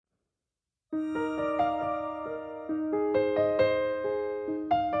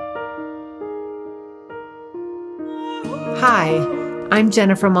Hi, I'm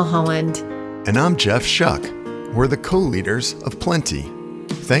Jennifer Mulholland. And I'm Jeff Shuck. We're the co-leaders of Plenty.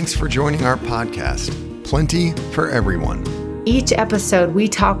 Thanks for joining our podcast, Plenty for Everyone. Each episode, we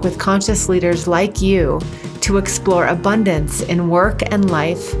talk with conscious leaders like you to explore abundance in work and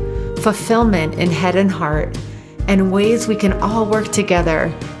life, fulfillment in head and heart, and ways we can all work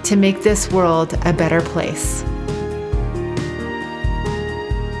together to make this world a better place.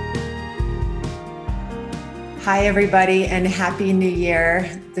 Hi, everybody, and Happy New Year.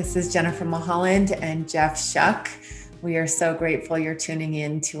 This is Jennifer Mulholland and Jeff Shuck. We are so grateful you're tuning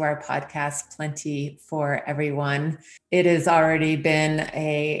in to our podcast, Plenty for Everyone. It has already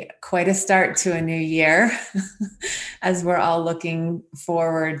been quite a start to a new year as we're all looking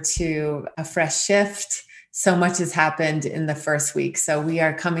forward to a fresh shift. So much has happened in the first week. So we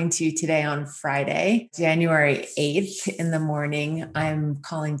are coming to you today on Friday, January 8th in the morning. I'm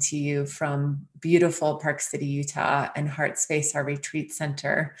calling to you from beautiful Park City, Utah, and Heart Space, our retreat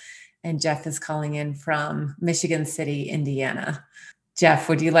center. And Jeff is calling in from Michigan City, Indiana. Jeff,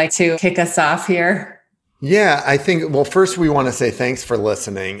 would you like to kick us off here? Yeah, I think, well, first we want to say thanks for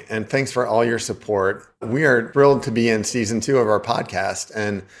listening and thanks for all your support. We are thrilled to be in season 2 of our podcast.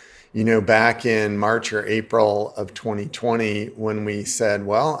 And back in March or April of 2020, when we said,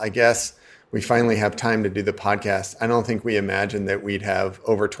 well, I guess we finally have time to do the podcast, I don't think we imagined that we'd have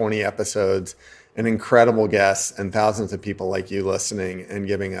over 20 episodes and incredible guests and thousands of people like you listening and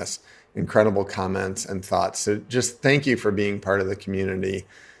giving us incredible comments and thoughts. So just thank you for being part of the community.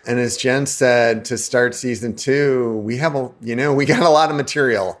 And as Jen said, to start season 2, we got a lot of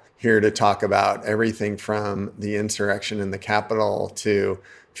material here to talk about, everything from the insurrection in the Capitol to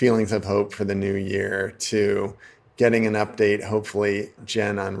feelings of hope for the new year to getting an update, hopefully,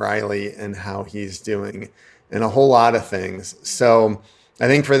 Jen, on Riley and how he's doing and a whole lot of things. So I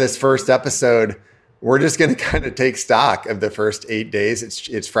think for this first episode, we're just going to kind of take stock of the first 8 days.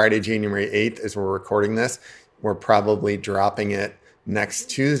 It's Friday, January 8th as we're recording this. We're probably dropping it next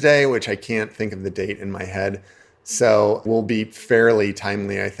Tuesday, which I can't think of the date in my head. So we'll be fairly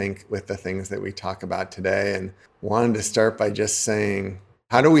timely, I think, with the things that we talk about today. And wanted to start by just saying,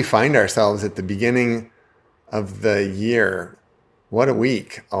 how do we find ourselves at the beginning of the year? What a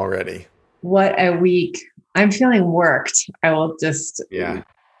week already. What a week. I'm feeling worked. I will just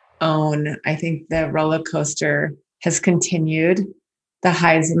own. I think the roller coaster has continued, the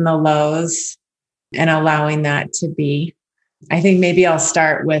highs and the lows, and allowing that to be. I think maybe I'll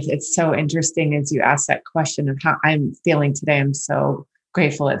start with, it's so interesting as you ask that question of how I'm feeling today. I'm so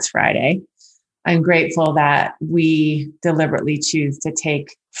grateful it's Friday. I'm grateful that we deliberately choose to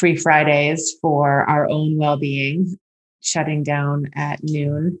take free Fridays for our own well-being, shutting down at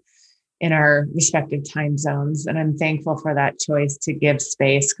noon in our respective time zones. And I'm thankful for that choice to give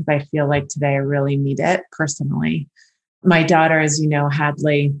space because I feel like today I really need it personally. My daughter, as you know,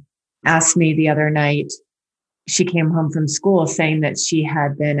 Hadley, asked me the other night, she came home from school saying that she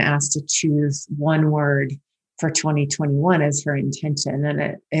had been asked to choose one word for 2021 as her intention.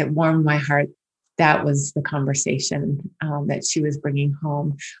 And it warmed my heart. That was the conversation that she was bringing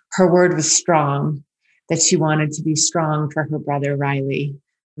home. Her word was strong, that she wanted to be strong for her brother, Riley,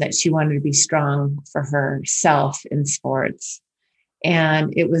 that she wanted to be strong for herself in sports.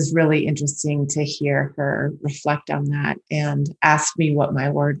 And it was really interesting to hear her reflect on that and ask me what my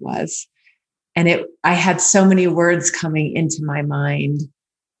word was. And I had so many words coming into my mind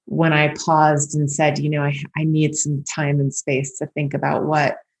when I paused and said, I need some time and space to think about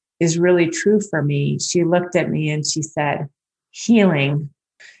what is really true for me. She looked at me and she said, healing.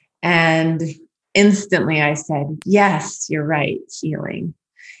 And instantly I said, yes, you're right, healing.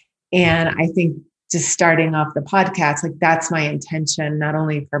 And I think just starting off the podcast, that's my intention, not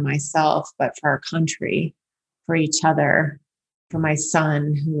only for myself, but for our country, for each other, for my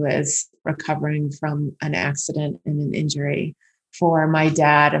son who is recovering from an accident and an injury, for my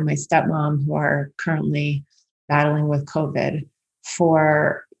dad and my stepmom who are currently battling with COVID,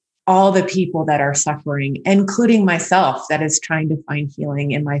 for all the people that are suffering, including myself, that is trying to find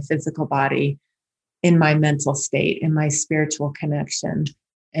healing in my physical body, in my mental state, in my spiritual connection,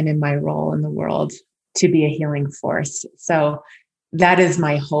 and in my role in the world to be a healing force. So that is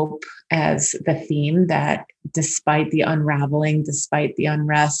my hope as the theme, that despite the unraveling, despite the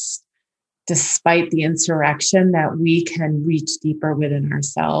unrest, despite the insurrection, that we can reach deeper within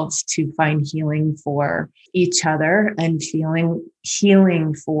ourselves to find healing for each other and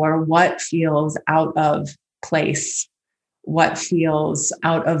healing for what feels out of place, what feels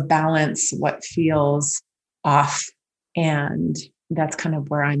out of balance, what feels off. And that's kind of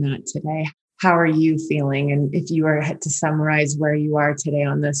where I'm at today. How are you feeling? And if you were to summarize where you are today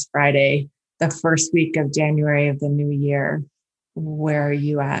on this Friday, the first week of January of the new year. Where are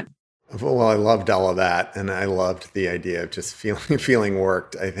you at? Well, I loved all of that. And I loved the idea of just feeling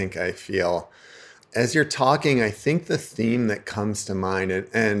worked. I think I feel, as you're talking, I think the theme that comes to mind,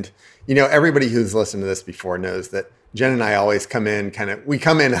 and everybody who's listened to this before knows that Jen and I always come in we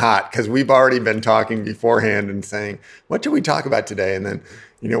come in hot because we've already been talking beforehand and saying, what should we talk about today? And then,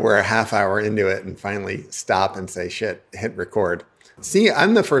 we're a half hour into it and finally stop and say, shit, hit record. See,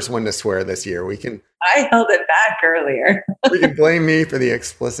 I'm the first one to swear this year. I held it back earlier. We can blame me for the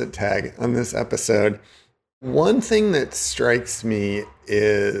explicit tag on this episode. One thing that strikes me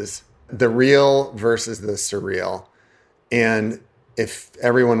is the real versus the surreal. And if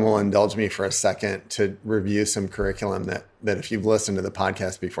everyone will indulge me for a second to review some curriculum that if you've listened to the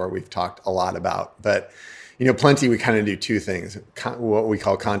podcast before, we've talked a lot about. But, Plenty, we kind of do two things, what we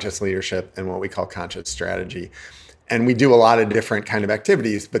call conscious leadership and what we call conscious strategy. And we do a lot of different kind of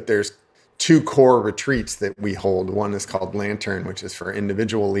activities, but there's two core retreats that we hold. One is called Lantern, which is for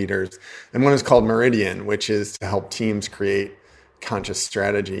individual leaders. And one is called Meridian, which is to help teams create conscious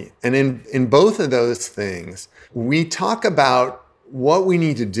strategy. And in both of those things, we talk about what we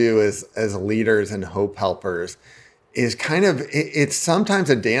need to do as leaders and hope helpers is it's sometimes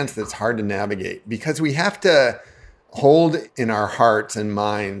a dance that's hard to navigate because we have to hold in our hearts and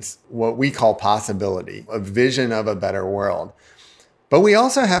minds what we call possibility, a vision of a better world. But we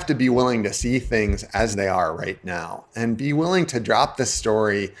also have to be willing to see things as they are right now and be willing to drop the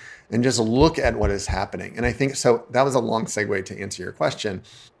story and just look at what is happening. And I think, so that was a long segue to answer your question.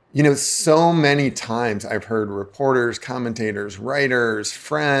 So many times I've heard reporters, commentators, writers,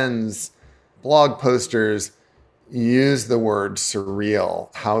 friends, blog posters use the word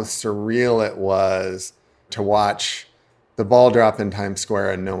surreal, how surreal it was to watch the ball drop in Times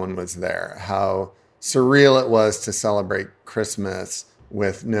Square and no one was there, how surreal it was to celebrate Christmas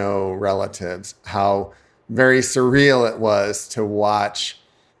with no relatives, how very surreal it was to watch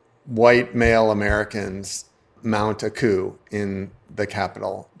white male Americans mount a coup in the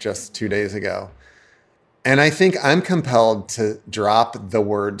Capitol just 2 days ago. And I think I'm compelled to drop the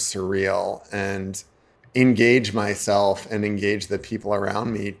word surreal and engage myself and engage the people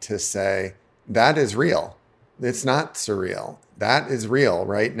around me to say, that is real. It's not surreal. That is real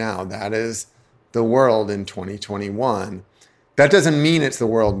right now. That is the world in 2021. That doesn't mean it's the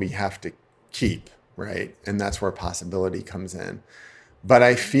world we have to keep, right? And that's where possibility comes in. But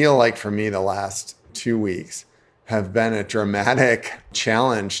I feel like for me, the last 2 weeks have been a dramatic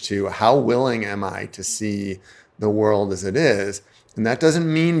challenge to how willing am I to see the world as it is. And that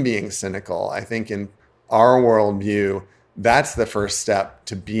doesn't mean being cynical. I think in our worldview, that's the first step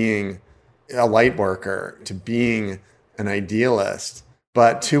to being a light worker, to being an idealist,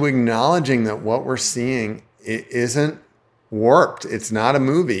 but to acknowledging that what we're seeing isn't warped. It's not a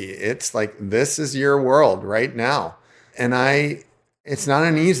movie. It's like, this is your world right now. And it's not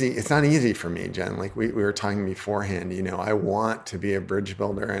easy for me, Jen. Like we were talking beforehand, I want to be a bridge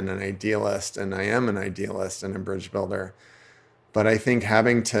builder and an idealist, and I am an idealist and a bridge builder. But I think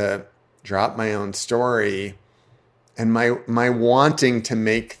having to drop my own story and my wanting to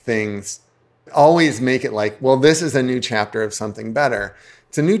make things, always make it like, well, this is a new chapter of something better.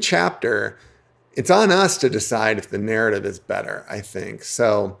 It's a new chapter. It's on us to decide if the narrative is better, I think.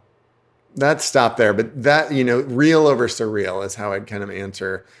 So let's stop there. But that, real over surreal is how I'd kind of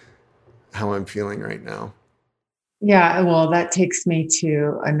answer how I'm feeling right now. Yeah, well, that takes me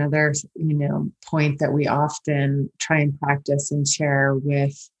to another, point that we often try and practice and share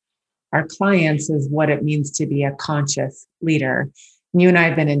with our clients is what it means to be a conscious leader. And you and I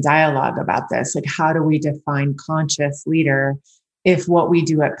have been in dialogue about this. Like, how do we define conscious leader if what we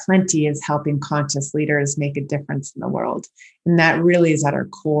do at Plenty is helping conscious leaders make a difference in the world? And that really is at our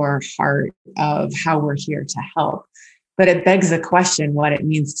core heart of how we're here to help. But it begs the question what it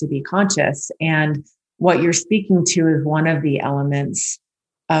means to be conscious. And what you're speaking to is one of the elements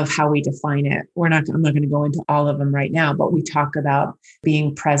of how we define it. I'm not going to go into all of them right now, but we talk about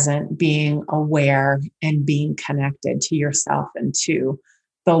being present, being aware, and being connected to yourself and to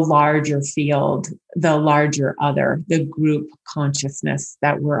the larger field, the larger other, the group consciousness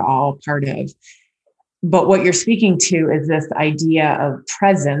that we're all part of. But what you're speaking to is this idea of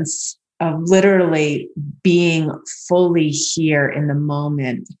presence, of literally being fully here in the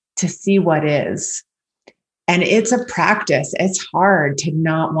moment to see what is. And it's a practice. It's hard to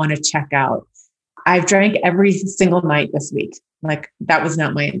not want to check out. I've drank every single night this week. Like, that was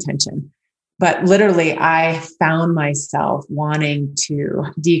not my intention. But literally, I found myself wanting to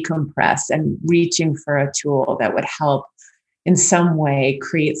decompress and reaching for a tool that would help in some way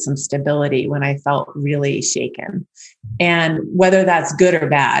create some stability when I felt really shaken. And whether that's good or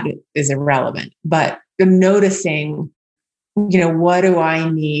bad is irrelevant, but noticing, what do I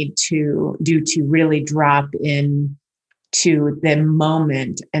need to do to really drop in to the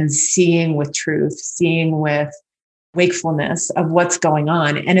moment and seeing with truth, seeing with wakefulness of what's going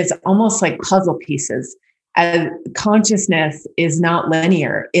on. And it's almost like puzzle pieces. As consciousness is not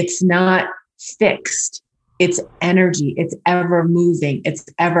linear. It's not fixed. It's energy. It's ever moving. It's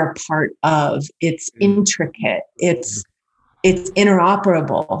ever part of. It's intricate. It's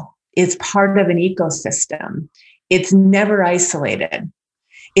interoperable. It's part of an ecosystem. It's never isolated.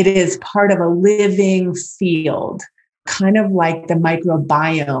 It is part of a living field, kind of like the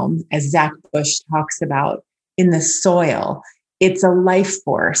microbiome, as Zach Bush talks about in the soil. It's a life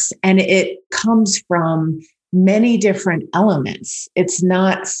force, and it comes from many different elements. It's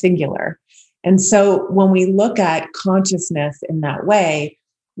not singular. And so when we look at consciousness in that way,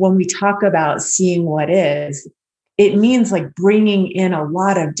 when we talk about seeing what is, it means like bringing in a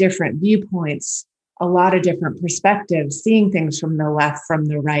lot of different viewpoints, a lot of different perspectives, seeing things from the left, from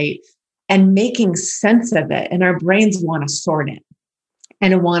the right, and making sense of it. And our brains want to sort it.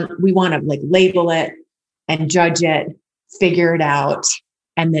 And we want to like label it and judge it, figure it out,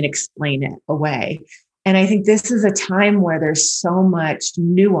 and then explain it away. And I think this is a time where there's so much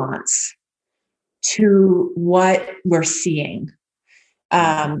nuance to what we're seeing,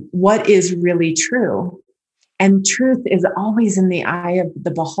 what is really true. And truth is always in the eye of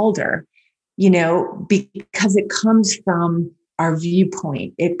the beholder, because it comes from our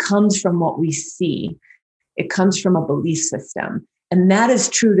viewpoint. It comes from what we see. It comes from a belief system. And that is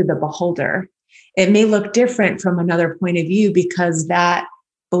true to the beholder. It may look different from another point of view because that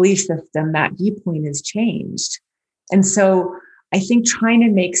belief system, that viewpoint has changed. And so I think trying to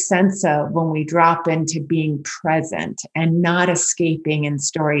make sense of when we drop into being present and not escaping in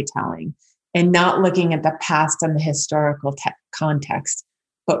storytelling and not looking at the past and the historical context,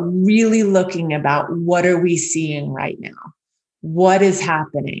 but really looking about what are we seeing right now? What is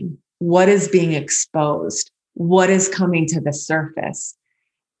happening? What is being exposed? What is coming to the surface?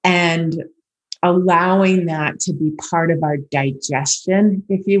 And allowing that to be part of our digestion,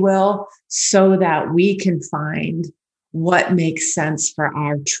 if you will, so that we can find what makes sense for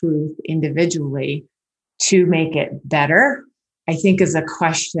our truth individually to make it better, I think is a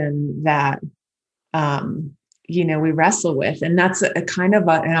question that, we wrestle with. And that's a kind of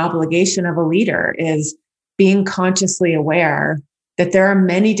an obligation of a leader, is being consciously aware that there are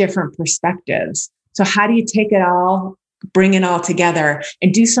many different perspectives. So how do you take it all, bring it all together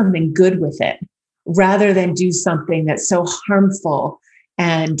and do something good with it, rather than do something that's so harmful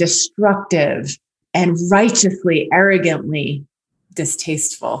and destructive and righteously, arrogantly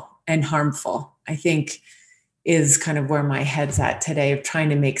distasteful and harmful, I think is kind of where my head's at today, of trying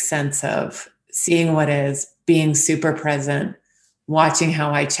to make sense of seeing what is, being super present, watching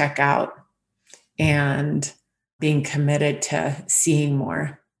how I check out, and being committed to seeing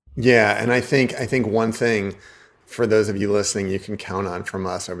more. Yeah. And I think one thing for those of you listening, you can count on from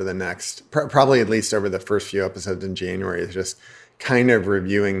us over the next, probably at least over the first few episodes in January, is just kind of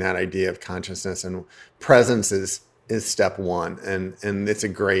reviewing that idea of consciousness, and presence is step one. And it's a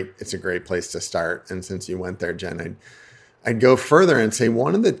great place to start. And since you went there, Jen, I'd go further and say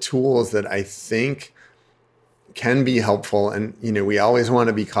one of the tools that I think can be helpful, and we always want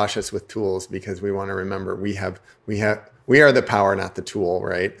to be cautious with tools because we want to remember we are the power, not the tool,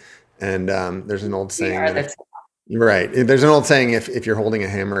 right? And there's an old saying right. There's an old saying, if you're holding a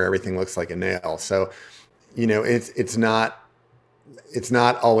hammer, everything looks like a nail. So, it's not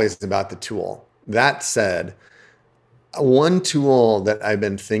always about the tool. That said, one tool that I've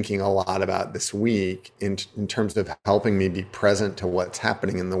been thinking a lot about this week in terms of helping me be present to what's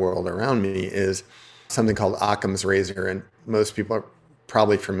happening in the world around me is something called Occam's razor. And most people are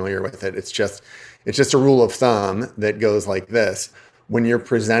probably familiar with it. It's just a rule of thumb that goes like this. When you're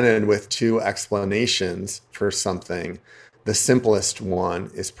presented with two explanations for something, the simplest one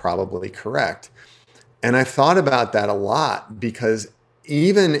is probably correct. And I've thought about that a lot because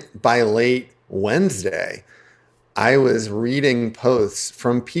even by late Wednesday, I was reading posts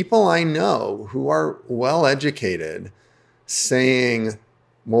from people I know who are well educated saying,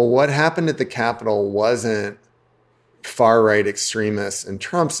 well, what happened at the Capitol wasn't far-right extremists and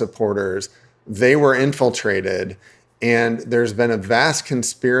Trump supporters. They were infiltrated. And there's been a vast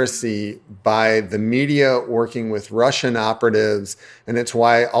conspiracy by the media working with Russian operatives. And it's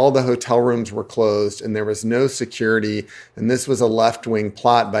why all the hotel rooms were closed and there was no security. And this was a left-wing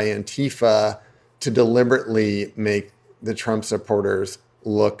plot by Antifa to deliberately make the Trump supporters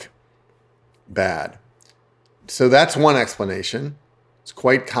look bad. So that's one explanation. It's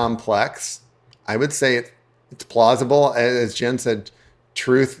quite complex. I would say it's plausible. As Jen said,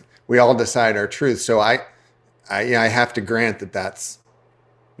 truth, we all decide our truth. So I have to grant that that's,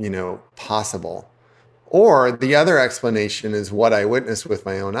 possible. Or the other explanation is what I witnessed with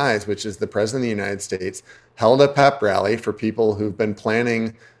my own eyes, which is the President of the United States held a pep rally for people who've been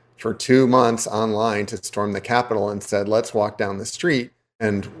planning for 2 months online to storm the Capitol and said, let's walk down the street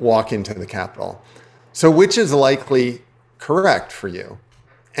and walk into the Capitol. So which is likely correct for you?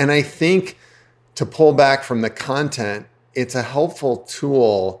 And I think to pull back from the content, it's a helpful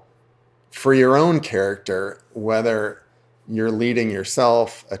tool for your own character, whether you're leading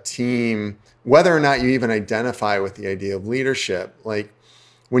yourself, a team, whether or not you even identify with the idea of leadership. Like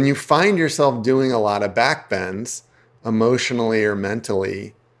when you find yourself doing a lot of backbends emotionally or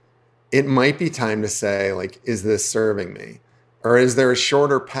mentally, it might be time to say, like, is this serving me? Or is there a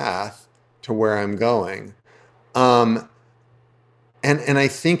shorter path to where I'm going? And I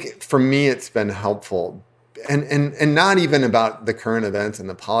think for me, it's been helpful, and not even about the current events and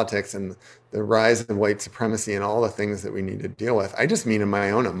the politics and the rise of white supremacy and all the things that we need to deal with. I just mean in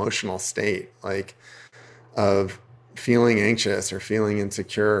my own emotional state, like of feeling anxious or feeling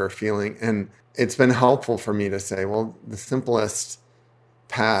insecure and it's been helpful for me to say, well, the simplest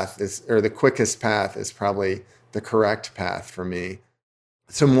path or the quickest path is probably the correct path for me.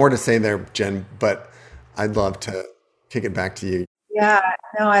 So more to say there, Jen, but I'd love to kick it back to you. Yeah,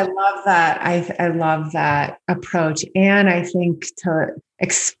 no, I love that. I love that approach. And I think to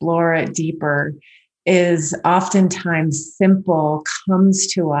explore it deeper is oftentimes simple comes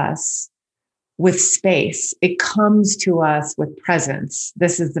to us with space. It comes to us with presence.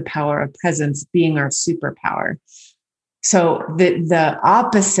 This is the power of presence being our superpower. So the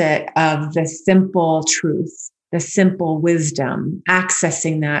opposite of the simple truth, the simple wisdom,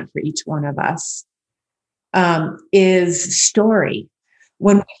 accessing that for each one of us, is story.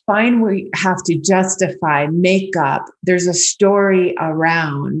 When we find we have to justify, make up, there's a story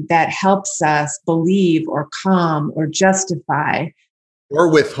around that helps us believe or calm or justify. Or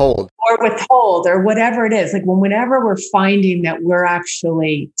withhold. Or whatever it is. Like whenever we're finding that we're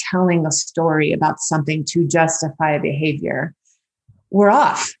actually telling a story about something to justify a behavior, we're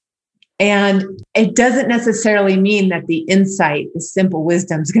off. And it doesn't necessarily mean that the insight, the simple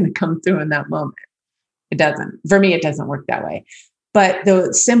wisdom is going to come through in that moment. It doesn't. For me, it doesn't work that way. But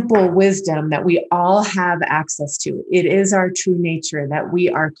the simple wisdom that we all have access to, it is our true nature that we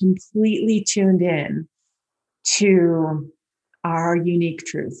are completely tuned in to our unique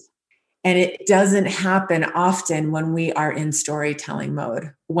truth. And it doesn't happen often when we are in storytelling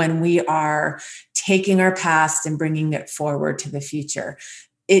mode, when we are taking our past and bringing it forward to the future.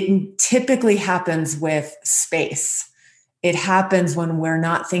 It typically happens with space. It happens when we're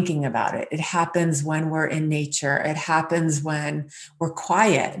not thinking about it. It happens when we're in nature. It happens when we're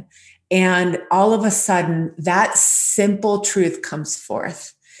quiet. And all of a sudden, that simple truth comes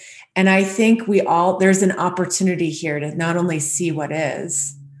forth. And I think there's an opportunity here to not only see what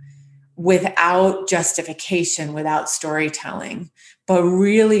is without justification, without storytelling, but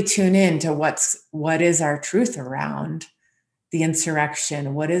really tune in to what is our truth around the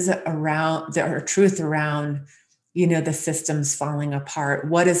insurrection? What is around our truth around the systems falling apart?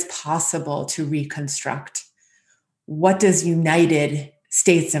 What is possible to reconstruct? What does United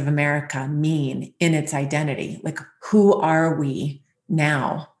States of America mean in its identity? Like, who are we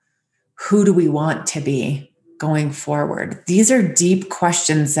now? Who do we want to be going forward? These are deep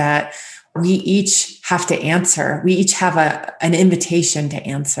questions that we each have to answer. We each have an invitation to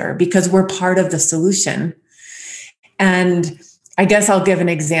answer because we're part of the solution. And I guess I'll give an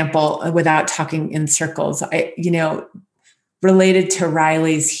example without talking in circles. Related to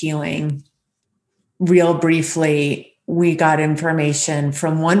Riley's healing, real briefly, we got information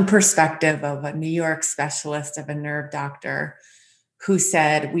from one perspective of a New York specialist, of a nerve doctor, who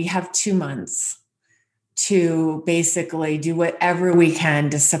said, we have 2 months to basically do whatever we can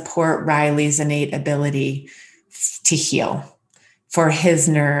to support Riley's innate ability to heal, for his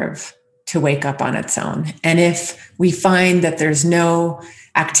nerve to wake up on its own. And if we find that there's no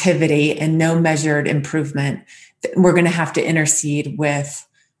activity and no measured improvement, we're going to have to intercede with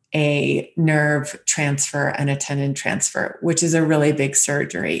a nerve transfer and a tendon transfer, which is a really big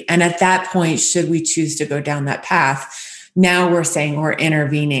surgery. And at that point, should we choose to go down that path, now we're saying we're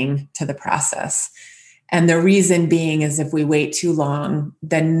intervening to the process. And the reason being is if we wait too long,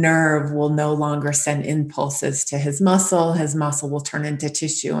 the nerve will no longer send impulses to his muscle will turn into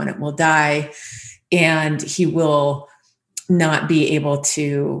tissue and it will die. And he will not be able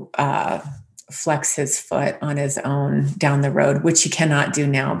to flex his foot on his own down the road, which he cannot do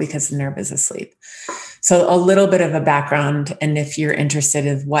now because the nerve is asleep. So a little bit of a background. And if you're interested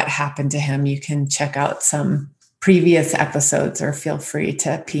in what happened to him, you can check out some previous episodes or feel free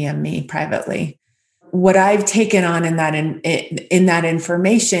to PM me privately. What I've taken on in that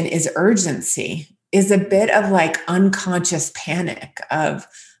information is urgency, is a bit of like unconscious panic of,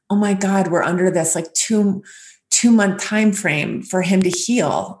 oh my God, we're under this like two-month time frame for him to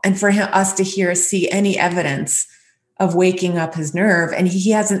heal and for us to see any evidence of waking up his nerve. And he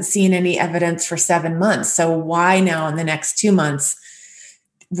hasn't seen any evidence for 7 months. So why now in the next 2 months,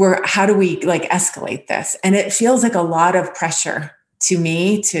 how do we like escalate this? And it feels like a lot of pressure to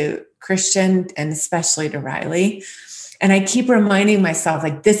me, to Christian, and especially to Riley. And I keep reminding myself,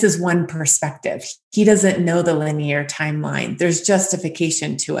 like, this is one perspective. He doesn't know the linear timeline. There's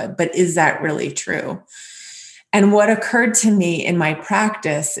justification to it, but is that really true? And what occurred to me in my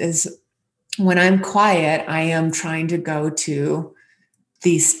practice is when I'm quiet, I am trying to go to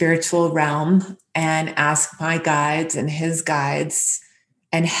the spiritual realm and ask my guides and his guides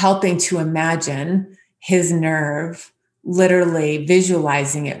and helping to imagine his nerve, literally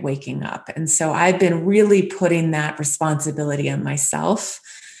visualizing it waking up. And so I've been really putting that responsibility on myself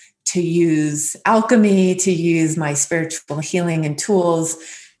to use alchemy, to use my spiritual healing and tools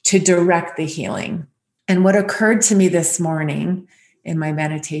to direct the healing. And what occurred to me this morning in my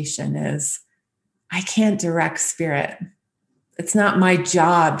meditation is I can't direct spirit. It's not my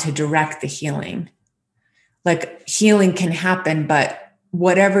job to direct the healing. Like, healing can happen, but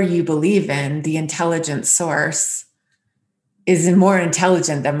whatever you believe in, the intelligent source is more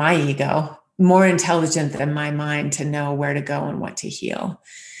intelligent than my ego, more intelligent than my mind to know where to go and what to heal.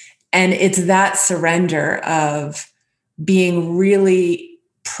 And it's that surrender of being really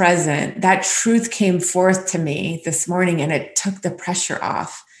present. That truth came forth to me this morning and it took the pressure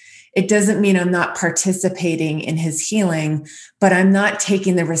off. It doesn't mean I'm not participating in his healing, but I'm not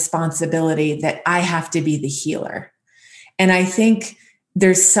taking the responsibility that I have to be the healer. And I think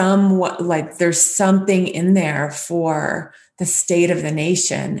there's something in there for the state of the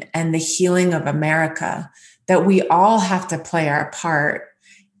nation and the healing of America that we all have to play our part.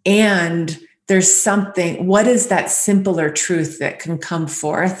 And there's something, what is that simpler truth that can come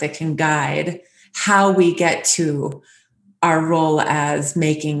forth, that can guide how we get to our role as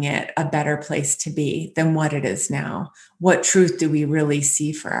making it a better place to be than what it is now? What truth do we really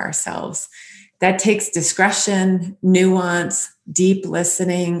see for ourselves? That takes discretion, nuance, deep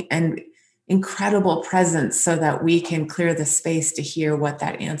listening, and incredible presence so that we can clear the space to hear what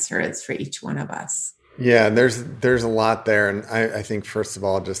that answer is for each one of us. Yeah, there's a lot there. And I think, first of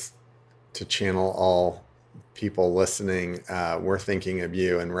all, just to channel all people listening, we're thinking of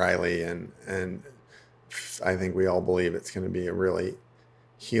you and Riley, and I think we all believe it's going to be a really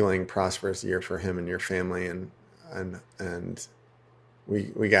healing, prosperous year for him and your family, and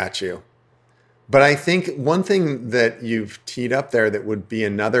we got you. But I think one thing that you've teed up there that would be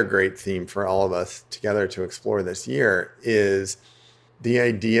another great theme for all of us together to explore this year is the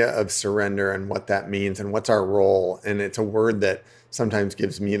idea of surrender and what that means and what's our role. And it's a word that sometimes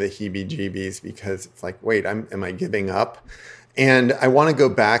gives me the heebie-jeebies because it's like, wait, am I giving up? And I want to go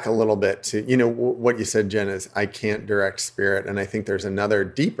back a little bit to, what you said, Jen, is I can't direct spirit. And I think there's another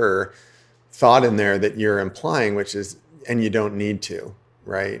deeper thought in there that you're implying, which is, and you don't need to,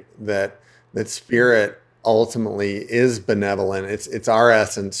 right? That spirit ultimately is benevolent. It's our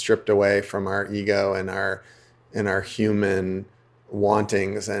essence stripped away from our ego and our human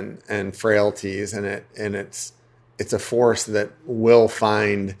wantings and frailties, and it's a force that will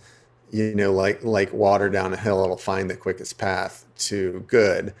find, like water down a hill, it'll find the quickest path to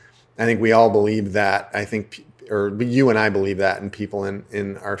good. I think we all believe that. I think, or you and I believe that, and people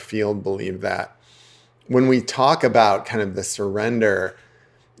in our field believe that. When we talk about kind of the surrender,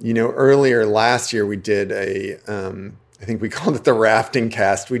 earlier last year we did I think we called it the rafting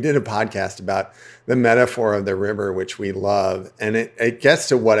cast. We did a podcast about the metaphor of the river, which we love. And it gets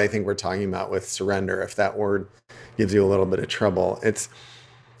to what I think we're talking about with surrender, if that word gives you a little bit of trouble. It's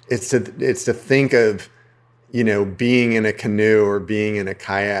to think of, being in a canoe or being in a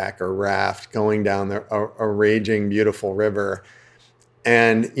kayak or raft, going down a raging, beautiful river.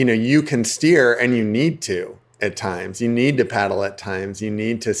 And, you can steer, and you need to at times. You need to paddle at times. You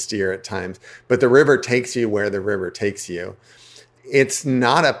need to steer at times. But the river takes you where the river takes you. It's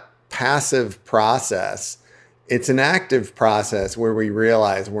not a passive process. It's an active process where we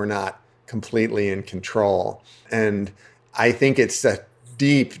realize we're not completely in control. And I think it's a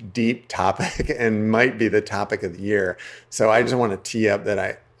deep, deep topic and might be the topic of the year. So I just want to tee up that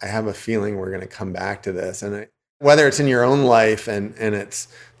I have a feeling we're going to come back to this. And whether it's in your own life and it's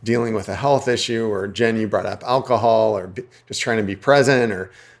dealing with a health issue, or Jen, you brought up alcohol, or just trying to be present,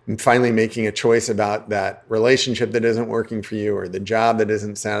 or and finally making a choice about that relationship that isn't working for you or the job that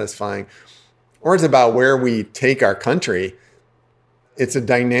isn't satisfying, or it's about where we take our country. It's a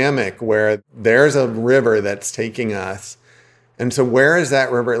dynamic where there's a river that's taking us. And so where is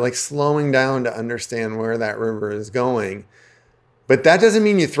that river? Like slowing down to understand where that river is going. But that doesn't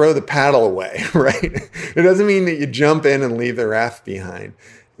mean you throw the paddle away, right? It doesn't mean that you jump in and leave the raft behind.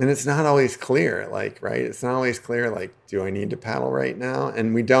 And it's not always clear, right? It's not always clear, do I need to paddle right now?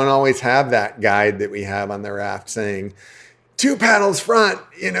 And we don't always have that guide that we have on the raft saying, 2 paddles front,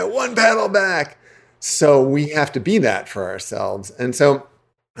 1 paddle back. So we have to be that for ourselves. And so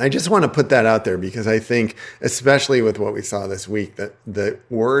I just want to put that out there because I think, especially with what we saw this week, that the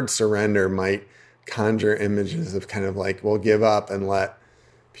word surrender might conjure images of kind of we'll give up and let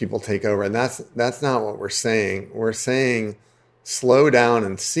people take over. And that's not what we're saying. We're saying slow down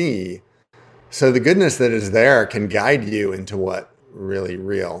and see. So the goodness that is there can guide you into what really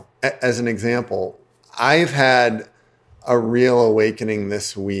real. As an example, I've had a real awakening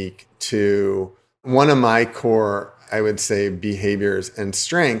this week to one of my core, I would say, behaviors and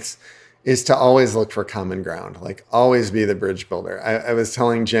strengths is to always look for common ground, always be the bridge builder. I was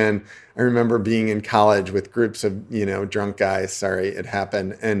telling Jen, I remember being in college with groups of, drunk guys, sorry, it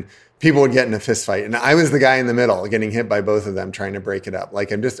happened, and people would get in a fist fight. And I was the guy in the middle getting hit by both of them, trying to break it up.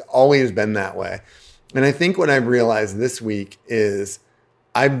 I've just always been that way. And I think what I've realized this week is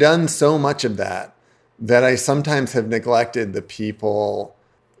I've done so much of that I sometimes have neglected the people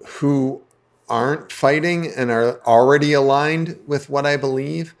who aren't fighting and are already aligned with what I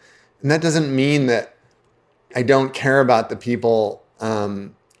believe. And that doesn't mean that I don't care about the people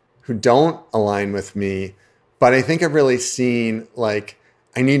who don't align with me. But I think I've really seen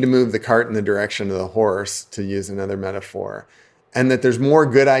I need to move the cart in the direction of the horse, to use another metaphor, and that there's more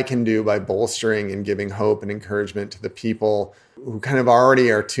good I can do by bolstering and giving hope and encouragement to the people who kind of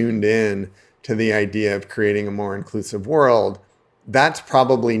already are tuned in to the idea of creating a more inclusive world. That's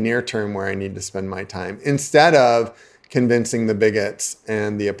probably near term where I need to spend my time, instead of convincing the bigots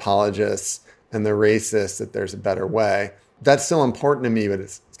and the apologists and the racists that there's a better way. That's still important to me, but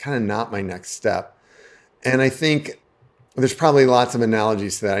it's kind of not my next step. And I think there's probably lots of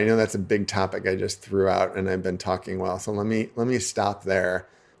analogies to that. I know that's a big topic I just threw out and I've been talking well. So let me stop there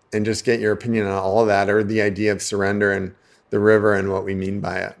and just get your opinion on all of that, or the idea of surrender and the river and what we mean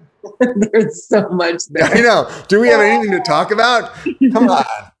by it. There's so much there. I know. Do we have anything to talk about? Come on.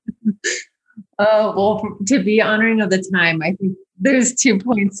 Well, to be honoring of the time, I think there's 2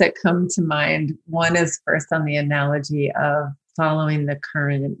 points that come to mind. One is first on the analogy of following the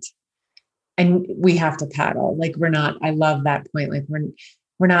current, and we have to paddle. I love that point.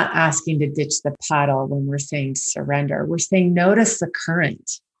 We're not asking to ditch the paddle when we're saying surrender. We're saying notice the current.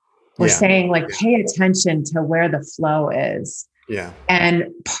 We're saying pay attention to where the flow is. Yeah. And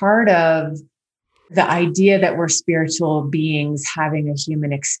part of the idea that we're spiritual beings having a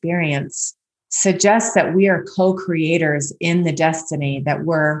human experience suggests that we are co-creators in the destiny that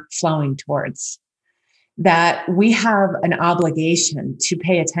we're flowing towards, that we have an obligation to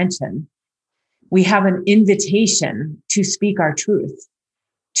pay attention. We have an invitation to speak our truth,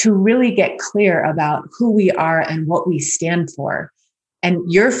 to really get clear about who we are and what we stand for. And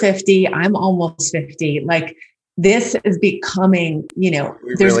you're 50, I'm almost 50. This is becoming, we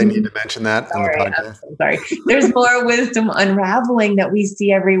really need to mention that on the podcast. I'm so sorry. There's more wisdom unraveling that we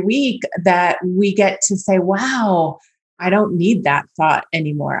see every week, that we get to say, wow, I don't need that thought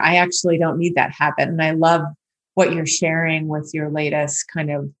anymore. I actually don't need that habit. And I love what you're sharing with your latest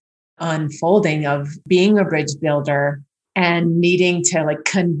kind of unfolding of being a bridge builder and needing to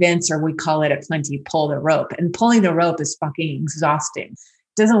convince, or we call it at Plenty, pull the rope. And pulling the rope is fucking exhausting.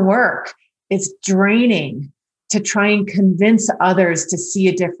 It doesn't work. It's draining to try and convince others to see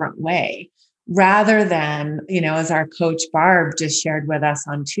a different way, rather than, as our coach Barb just shared with us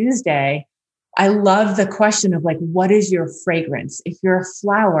on Tuesday. I love the question of what is your fragrance? If you're a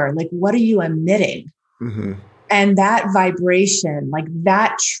flower, what are you emitting? Mm-hmm. And that vibration,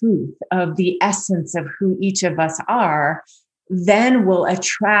 that truth of the essence of who each of us are, then will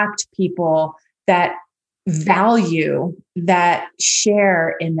attract people that value, that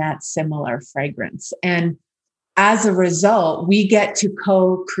share in that similar fragrance. And as a result, we get to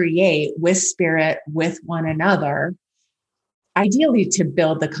co-create with spirit, with one another, ideally to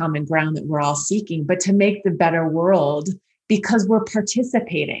build the common ground that we're all seeking, but to make the better world, because we're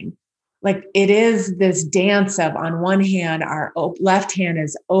participating. It is this dance of, on one hand, our left hand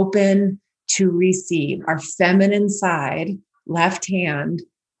is open to receive. Our feminine side, left hand,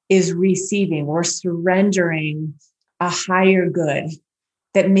 is receiving. We're surrendering a higher good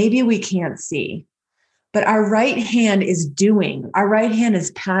that maybe we can't see. but our right hand is doing, our right hand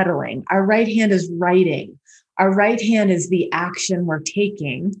is paddling, our right hand is writing, our right hand is the action we're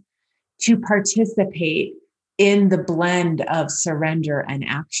taking to participate in the blend of surrender and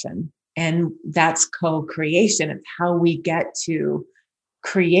action. And that's co-creation. It's how we get to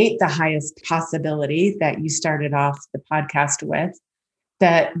create the highest possibility that you started off the podcast with,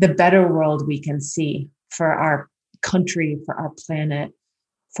 that the better world we can see for our country, for our planet,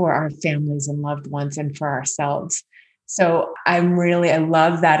 for our families and loved ones, and for ourselves. So I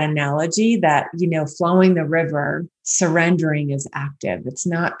love that analogy that, flowing the river, surrendering is active. It's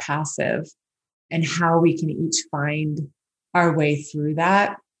not passive. And how we can each find our way through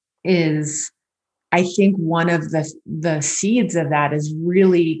that is, I think, one of the seeds of that is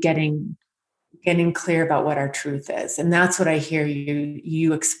really getting clear about what our truth is. And that's what I hear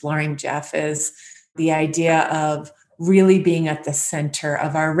you exploring, Jeff, is the idea of really being at the center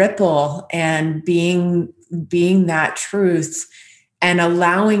of our ripple and being that truth and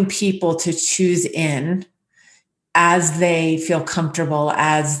allowing people to choose in as they feel comfortable,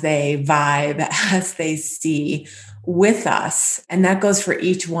 as they vibe, as they see with us. And that goes for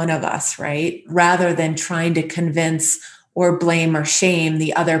each one of us, right? Rather than trying to convince or blame or shame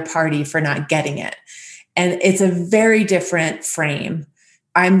the other party for not getting it. And it's a very different frame.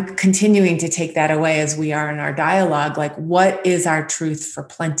 I'm continuing to take that away as we are in our dialogue. Like, what is our truth for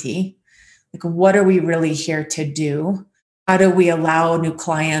plenty? Like, what are we really here to do? How do we allow new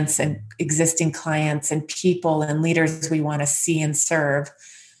clients and existing clients and people and leaders we want to see and serve?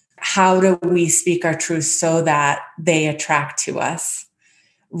 How do we speak our truth so that they attract to us,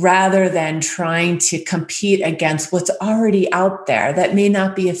 rather than trying to compete against what's already out there that may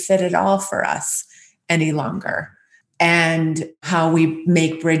not be a fit at all for us any longer? And how we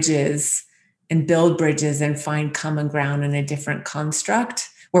make bridges and build bridges and find common ground in a different construct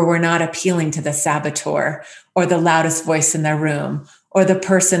where we're not appealing to the saboteur or the loudest voice in the room or the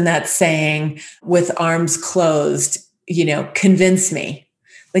person that's saying with arms closed, convince me.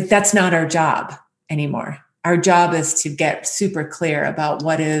 Like, that's not our job anymore. Our job is to get super clear about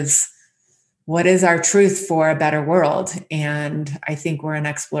what is our truth for a better world. And I think we're an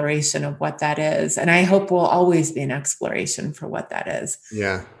exploration of what that is. And I hope we'll always be an exploration for what that is.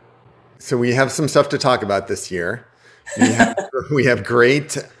 Yeah. So we have some stuff to talk about this year. We have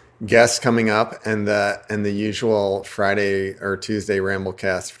great guests coming up, and the usual Friday or Tuesday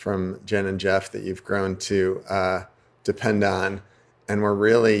Ramblecast from Jen and Jeff that you've grown to depend on. And we're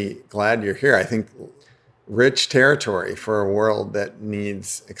really glad you're here. I think rich territory for a world that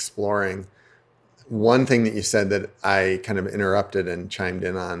needs exploring. One thing that you said that I kind of interrupted and chimed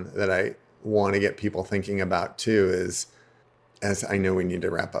in on that I want to get people thinking about too is, as I know we need to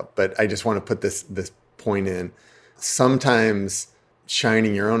wrap up, but I just want to put this point in. Sometimes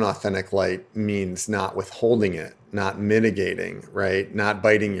shining your own authentic light means not withholding it, not mitigating, right? Not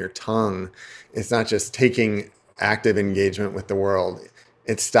biting your tongue. It's not just taking active engagement with the world.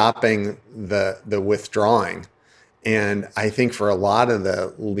 It's stopping the withdrawing. And I think for a lot of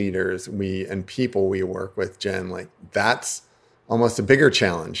the leaders and people we work with, Jen, like, that's almost a bigger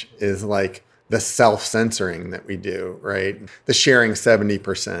challenge, is like the self-censoring that we do, right? The sharing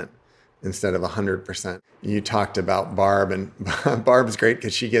 70% instead of 100%. You talked about Barb, and Barb's great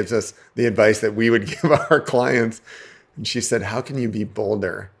because she gives us the advice that we would give our clients. And she said, how can you be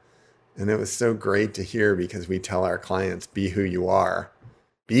bolder? And it was so great to hear, because we tell our clients, be who you are,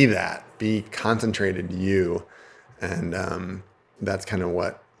 be that, be concentrated you. And that's kind of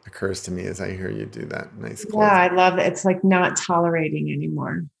what occurs to me as I hear you do that. Nice. Closing. Yeah, I love it. It's like not tolerating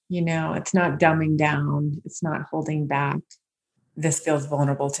anymore. It's not dumbing down. It's not holding back. This feels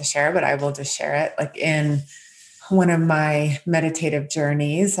vulnerable to share, but I will just share it. Like, in one of my meditative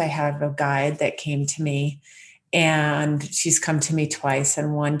journeys, I have a guide that came to me, and she's come to me twice.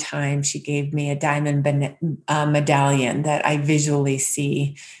 And one time she gave me a diamond medallion that I visually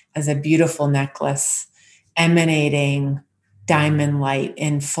see as a beautiful necklace emanating diamond light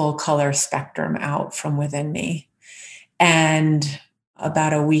in full color spectrum out from within me. And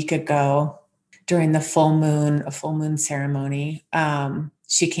about a week ago, during a full moon ceremony,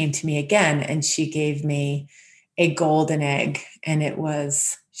 she came to me again, and she gave me a golden egg, and it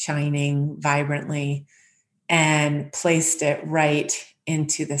was shining vibrantly, and placed it right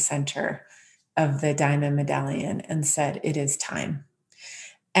into the center of the diamond medallion and said, "It is time."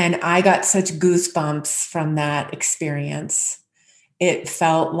 And I got such goosebumps from that experience. It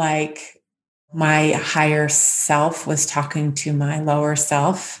felt like my higher self was talking to my lower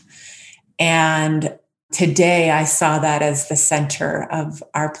self. And today I saw that as the center of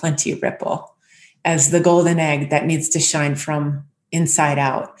our plenty ripple, as the golden egg that needs to shine from inside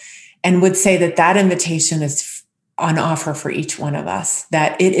out. and would say that that invitation is on offer for each one of us,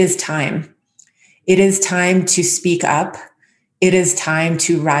 that it is time. It is time to speak up. It is time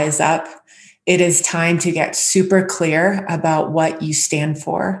to rise up. It is time to get super clear about what you stand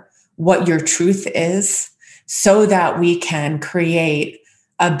for, what your truth is, so that we can create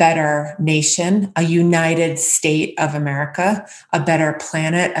a better nation, a united state of America, a better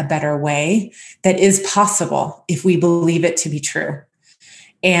planet, a better way that is possible if we believe it to be true.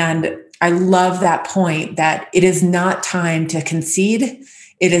 And I love that point that it is not time to concede.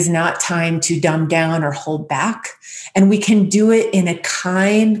 It is not time to dumb down or hold back. And we can do it in a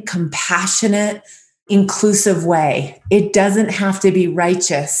kind, compassionate, inclusive way. It doesn't have to be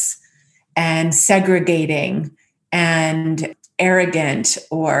righteous and segregating and arrogant,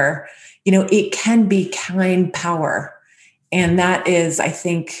 or, it can be kind power. And that is, I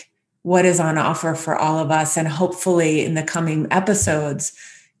think, what is on offer for all of us. And hopefully in the coming episodes,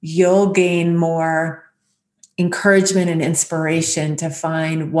 you'll gain more encouragement and inspiration to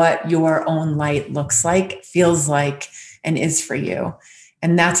find what your own light looks like, feels like, and is for you.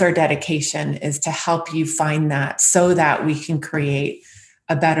 And that's our dedication, is to help you find that so that we can create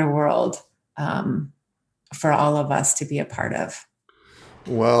a better world for all of us to be a part of.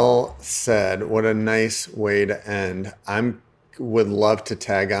 Well said. What a nice way to end. Would love to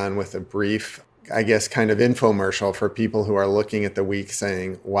tag on with a brief, I guess, kind of infomercial for people who are looking at the week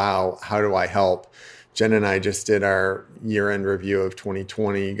saying, wow, how do I help? Jen and I just did our year-end review of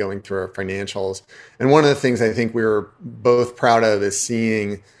 2020, going through our financials. And one of the things I think we were both proud of is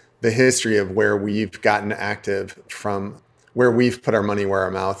seeing the history of where we've gotten active, from where we've put our money where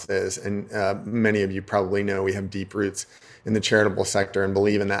our mouth is. And many of you probably know we have deep roots in the charitable sector and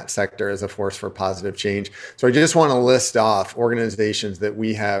believe in that sector as a force for positive change. So I just want to list off organizations that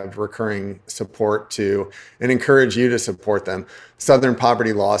we have recurring support to and encourage you to support them. Southern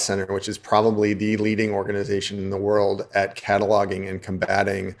Poverty Law Center, which is probably the leading organization in the world at cataloging and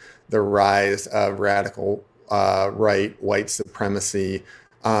combating the rise of radical right, white supremacy,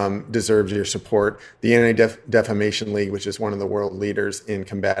 deserves your support. The Anti-Defamation League, which is one of the world leaders in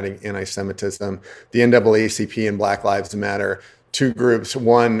combating anti-Semitism. The NAACP and Black Lives Matter, two groups,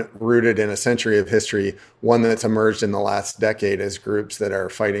 one rooted in a century of history, one that's emerged in the last decade as groups that are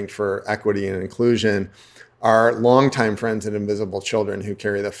fighting for equity and inclusion. Our longtime friends at Invisible Children, who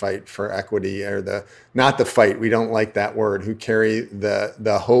carry the fight for equity, or not the fight, we don't like that word, who carry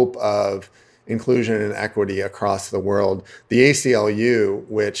the hope of inclusion and equity across the world. The ACLU,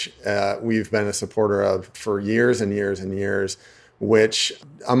 which we've been a supporter of for years and years and years, which,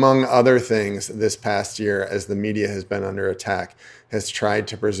 among other things, this past year, as the media has been under attack, has tried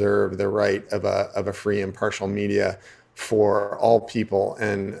to preserve the right of a free, impartial media for all people,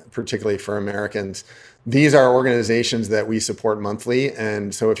 and particularly for Americans. These are organizations that we support monthly.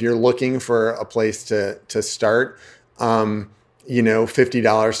 And so if you're looking for a place to start,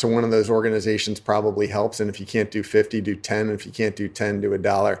 $50 to one of those organizations probably helps. And if you can't do 50, do 10. If you can't do 10, do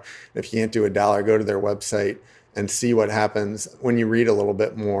 $1. And if you can't do $1, go to their website and see what happens when you read a little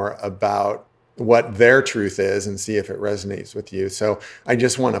bit more about what their truth is and see if it resonates with you. So I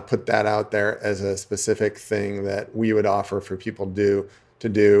just want to put that out there as a specific thing that we would offer for people to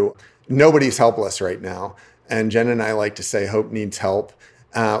do. Nobody's helpless right now. And Jen and I like to say hope needs help.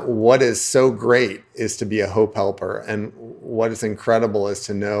 What is so great is to be a hope helper. And what is incredible is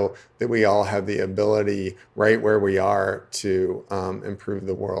to know that we all have the ability right where we are to improve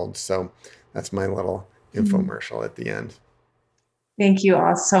the world. So that's my little infomercial at the end. Thank you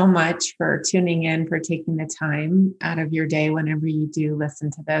all so much for tuning in, for taking the time out of your day whenever you do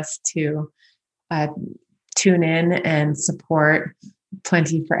listen to this to tune in and support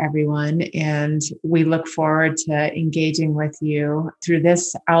Plenty for Everyone. And we look forward to engaging with you through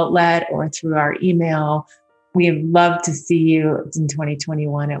this outlet or through our email. We'd love to see you in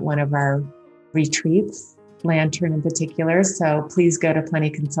 2021 at one of our retreats, Lantern in particular. So please go to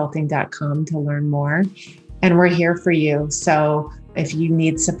plentyconsulting.com to learn more. And we're here for you. So if you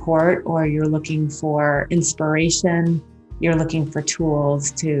need support or you're looking for inspiration, you're looking for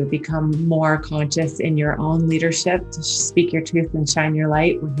tools to become more conscious in your own leadership, to speak your truth and shine your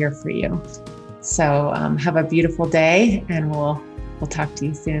light, we're here for you. So have a beautiful day, and we'll talk to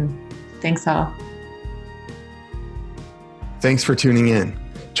you soon. Thanks all. Thanks for tuning in.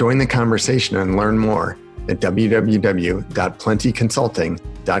 Join the conversation and learn more at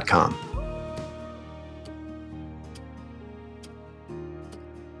www.plentyconsulting.com.